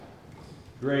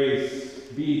Grace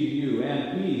be to you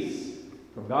and peace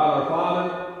from God our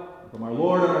Father, from our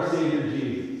Lord and our Savior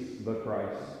Jesus, the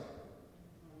Christ.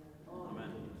 Amen.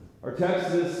 Our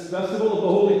text this festival of the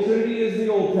Holy Trinity is the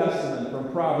Old Testament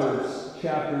from Proverbs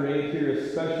chapter 8, here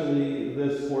especially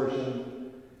this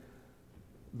portion.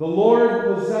 The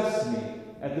Lord possessed me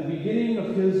at the beginning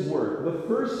of his work, the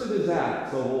first of his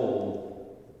acts of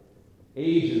old.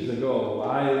 Ages ago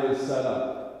I was set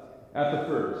up at the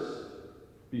first,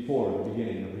 before the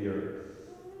beginning of the earth.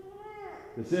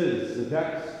 This is the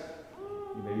text.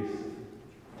 You may be seated.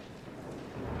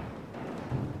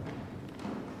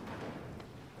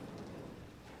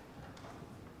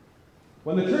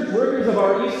 When the church workers of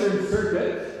our Eastern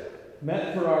Circuit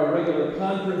met for our regular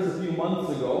conference a few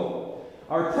months ago,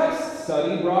 our text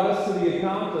study brought us to the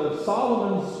account of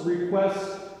Solomon's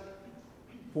request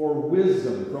for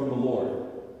wisdom from the Lord.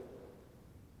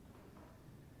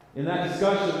 In that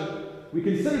discussion, we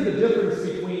considered the difference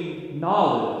between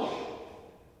knowledge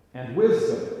and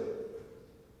wisdom.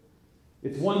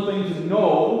 It's one thing to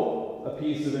know a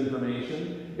piece of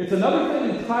information. It's another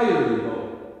thing entirely,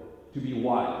 though, to be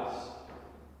wise.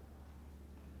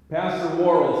 Pastor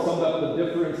Worrell summed up the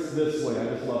difference this way. I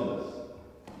just love this.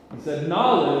 He said,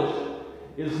 knowledge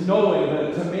is knowing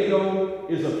that a tomato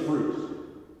is a fruit.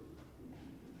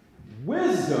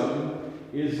 Wisdom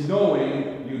is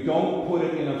knowing you don't put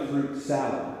it in a fruit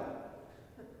salad.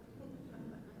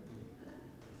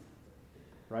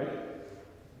 Right?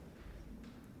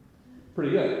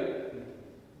 Pretty good.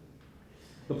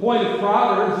 The point of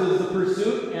Proverbs is the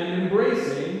pursuit and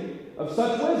embracing of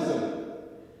such wisdom,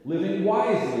 living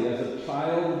wisely as a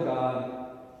child of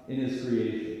God in his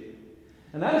creation.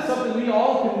 And that is something we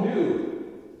all can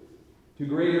do to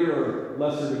greater or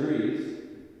lesser degrees.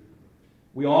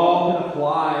 We all can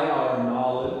apply our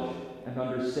knowledge and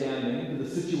understanding to the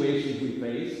situations we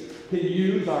face, can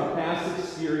use our past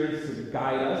experience to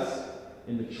guide us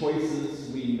in the choices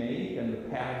we make and the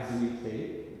paths we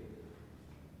take.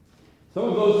 Some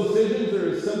of those decisions are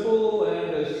as simple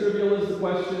and as trivial as the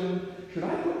question, should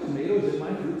I put tomatoes in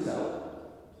my fruit salad?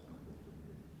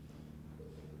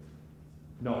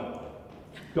 No,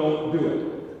 don't do it.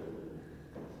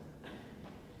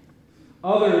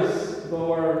 Others,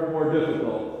 though, are more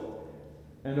difficult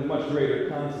and of much greater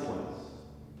consequence.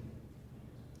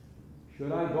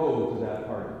 Should I go to that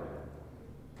party?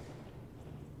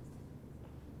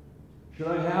 Should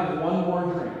I have one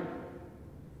more drink?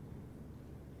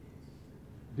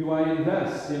 Do I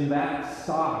invest in that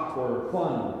stock or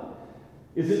fund?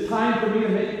 Is it time for me to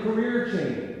make a career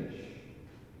change?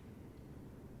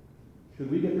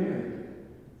 Should we get married?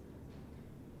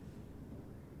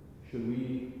 Should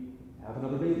we have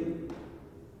another baby?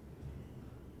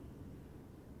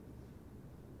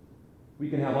 We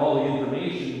can have all the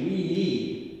information we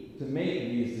need to make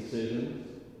these decisions.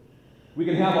 We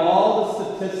can have all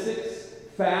the statistics,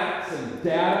 facts, and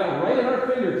data right at our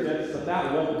fingertips, but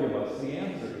that won't give us the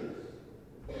answers.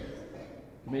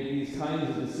 To make these kinds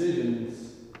of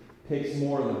decisions takes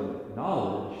more than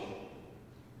knowledge.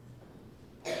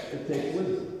 It takes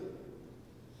wisdom.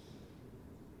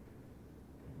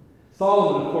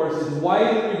 Solomon, of course, is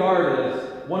widely regarded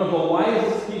as one of the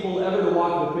wisest people ever to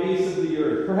walk the face of the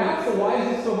earth, perhaps the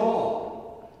wisest of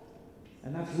all.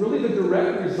 And that's really the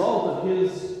direct result of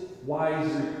his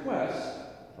wise request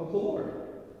of the Lord.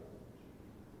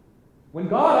 When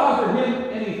God offered him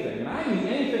anything, and I mean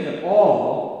anything at all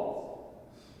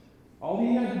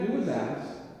he had to do was ask.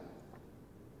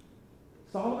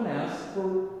 Solomon asked for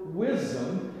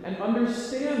wisdom and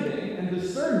understanding and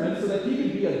discernment so that he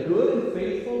could be a good and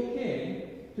faithful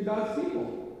king to God's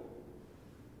people.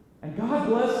 And God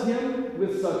blessed him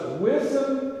with such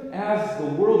wisdom as the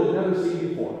world had never seen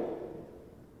before.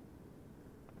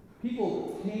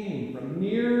 People came from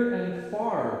near and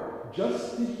far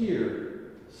just to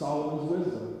hear Solomon's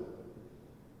wisdom.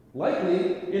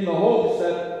 Likely in the hopes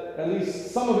that at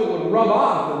least some of it would rub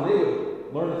off and they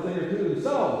would learn a thing or two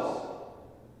themselves.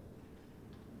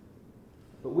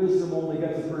 But wisdom only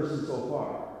gets a person so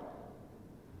far.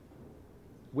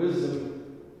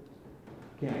 Wisdom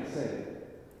can't save.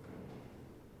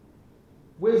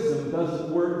 Wisdom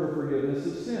doesn't work for forgiveness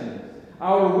of sins.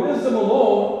 Our wisdom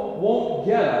alone won't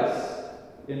get us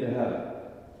into heaven.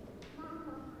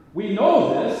 We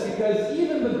know this because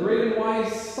even the great and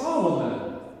wise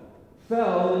Solomon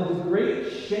fell into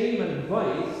great shame and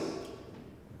vice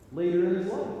later in his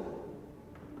life.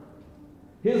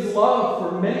 His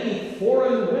love for many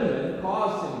foreign women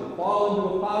caused him to fall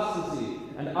into apostasy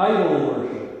and idol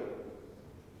worship.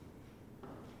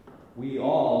 We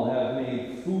all have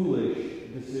made foolish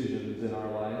decisions in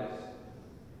our lives.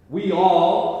 We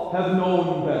all have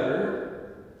known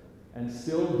better. and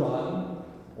still done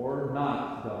or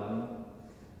not done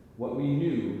what we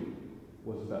knew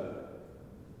was better.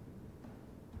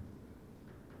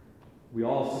 We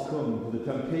all succumb to the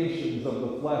temptations of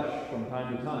the flesh from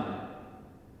time to time.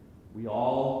 We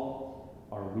all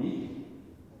are weak,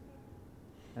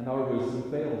 and our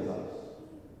wisdom fails us.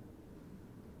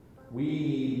 We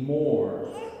need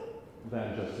more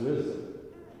than just wisdom.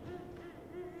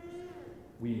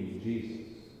 We need Jesus.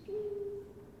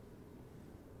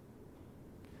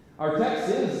 Our text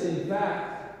is, in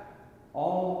fact,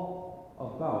 all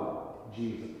about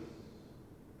Jesus.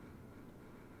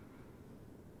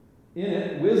 In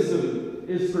it, wisdom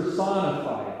is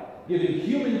personified, giving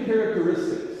human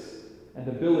characteristics and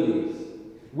abilities.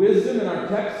 Wisdom in our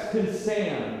text can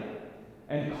stand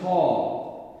and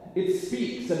call. It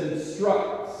speaks and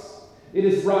instructs. It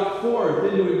is brought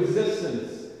forth into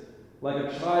existence like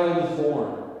a child is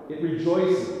born. It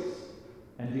rejoices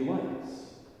and delights.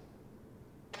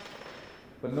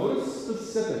 But notice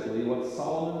specifically what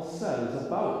Solomon says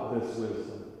about this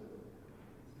wisdom.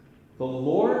 The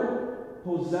Lord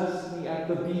possessed me at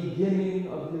the beginning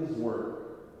of his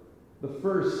work, the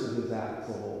first of his acts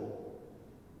of old.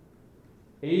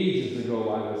 Ages ago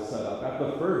I was set up, at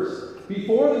the first,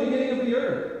 before the beginning of the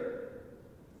earth.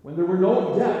 When there were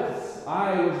no depths,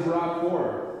 I was brought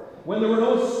forth. When there were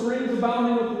no springs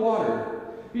abounding with water,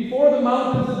 before the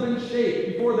mountains had been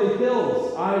shaped, before the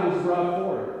hills, I was brought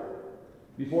forth.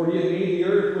 Before he had made the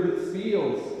earth with its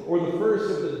fields, or the first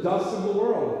of the dust of the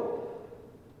world.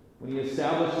 When he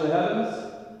established the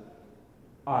heavens,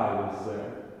 I was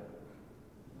there.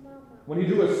 When he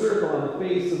drew a circle on the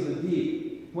face of the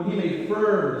deep, when he made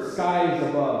firm the skies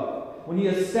above, when he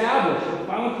established the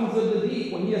fountains of the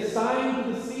deep, when he assigned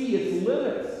to the sea its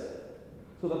limits,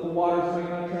 so that the waters might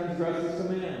not transgress his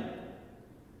command.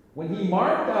 When he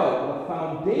marked out the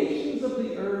foundations of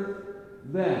the earth,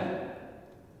 then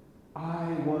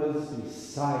I was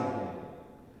beside him,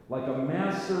 like a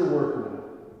master workman,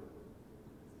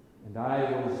 and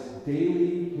I was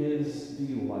daily his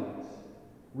delight,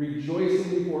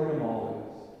 rejoicing before him always,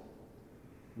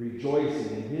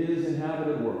 rejoicing in his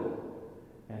inhabited world,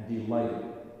 and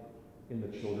delighting in the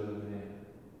children of man.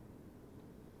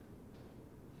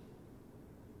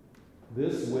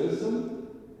 This wisdom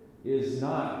is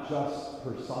not just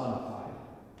personified.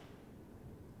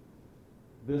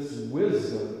 This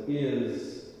wisdom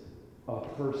is a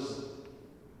person.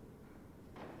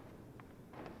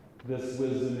 This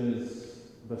wisdom is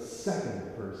the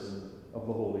second person of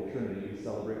the Holy Trinity we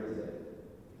celebrate today.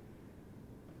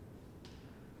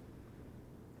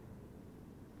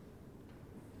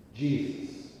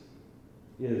 Jesus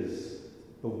is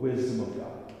the wisdom of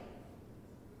God.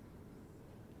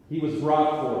 He was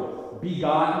brought forth,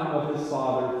 begotten of his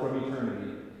Father from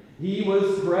eternity. He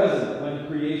was present when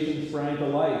creation sprang to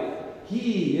life.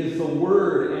 He is the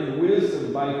Word and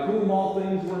wisdom by whom all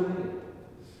things were made.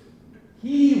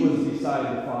 He was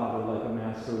beside the Father like a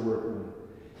master workman.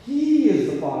 He is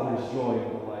the Father's joy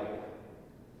and delight.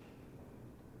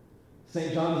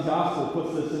 St. John's Gospel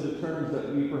puts this into terms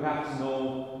that we perhaps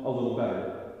know a little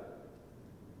better.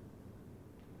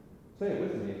 Say it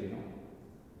with me if you know.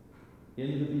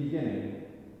 In the beginning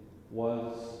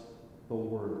was the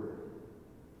Word.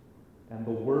 And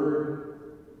the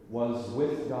Word was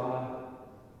with God,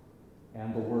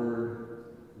 and the Word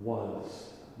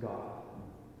was God.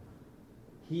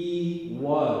 He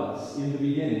was in the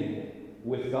beginning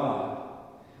with God.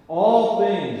 All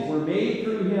things were made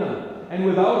through him, and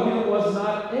without him was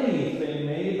not anything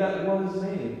made that was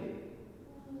made.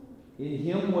 In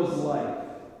him was life,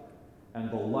 and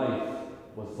the life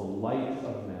was the light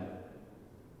of men.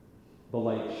 The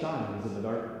light shines in the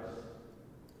darkness,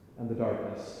 and the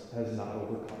darkness has not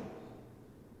overcome it.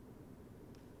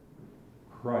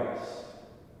 Christ,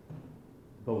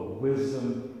 the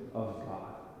wisdom of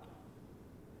God.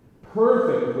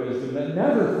 Perfect wisdom that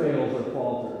never fails or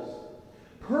falters.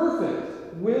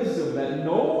 Perfect wisdom that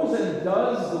knows and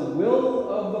does the will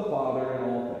of the Father in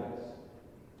all things.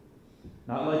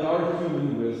 Not like our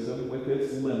human wisdom with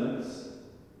its limits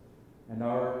and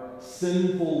our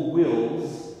sinful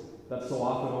wills that so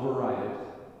often override it.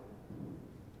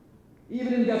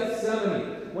 Even in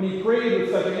Gethsemane, when he prayed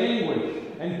with such anguish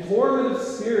and torment of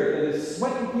spirit that his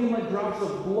sweat became like drops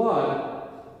of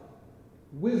blood,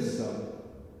 wisdom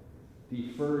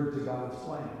deferred to God's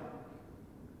plan.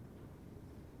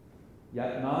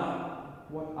 Yet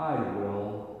not what I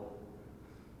will,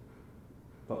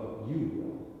 but what you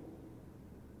will.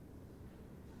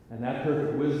 And that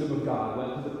perfect wisdom of God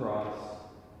went to the cross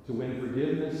to win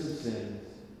forgiveness of sins,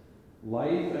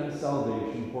 life and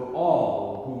salvation for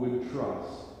all who would trust,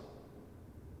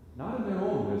 not in their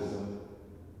own wisdom,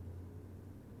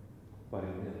 but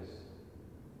in his.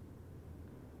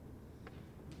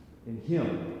 In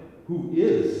him who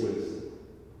is wisdom.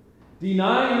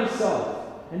 Deny yourself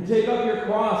and take up your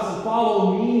cross and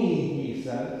follow me, he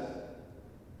says.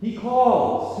 He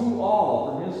calls to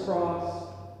all from his cross.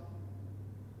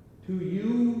 To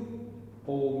you,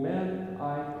 O men,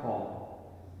 I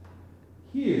call.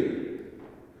 Hear,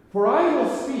 for I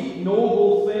will speak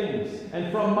noble things,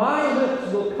 and from my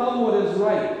lips will come what is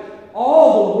right.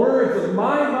 All the words of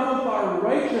my mouth are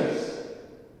righteous.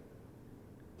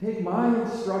 Take my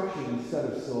instruction instead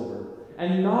of silver,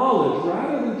 and knowledge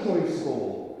rather than choice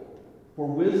gold. For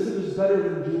wisdom is better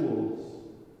than jewels,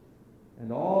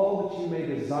 and all that you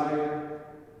may desire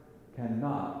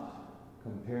cannot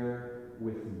compare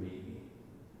with me.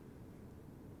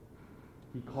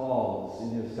 He calls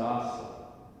in his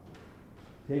gospel,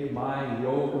 take my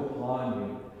yoke upon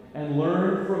you and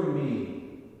learn from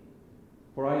me,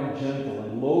 for I am gentle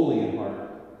and lowly in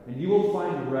heart, and you will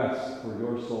find rest for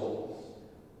your souls.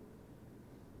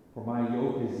 For my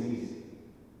yoke is easy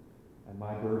and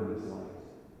my burden is light.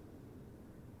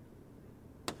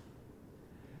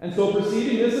 And so,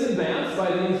 proceeding this in advance by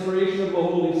the inspiration of the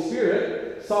Holy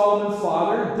Spirit, Solomon's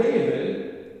father,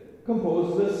 David,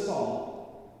 composed this psalm.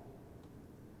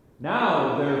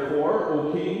 Now, therefore,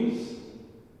 O kings,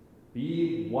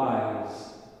 be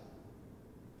wise.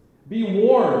 Be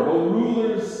warned, O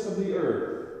rulers of the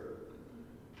earth.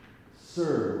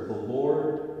 Serve the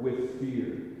Lord with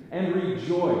fear, and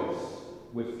rejoice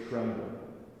with trembling.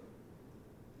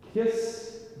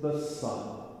 Kiss the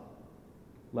Son,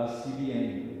 lest he be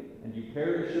angry, and you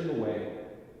perish in the way.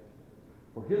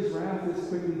 For his wrath is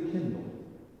quickly kindled.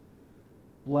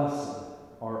 Blessed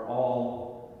are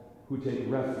all who take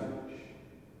refuge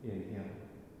in him.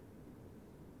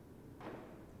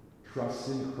 Trust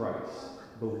in Christ,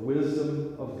 the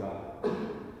wisdom of God,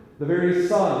 the very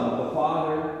Son of the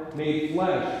Father, made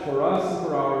flesh for us and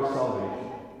for our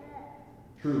salvation.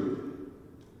 Truly,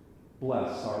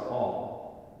 blessed are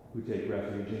all who take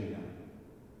refuge in him.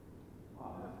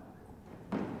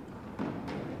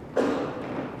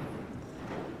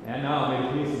 And now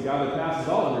may the peace of God that passes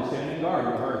all understanding guard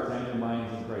your hearts and your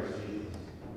minds in Christ Jesus.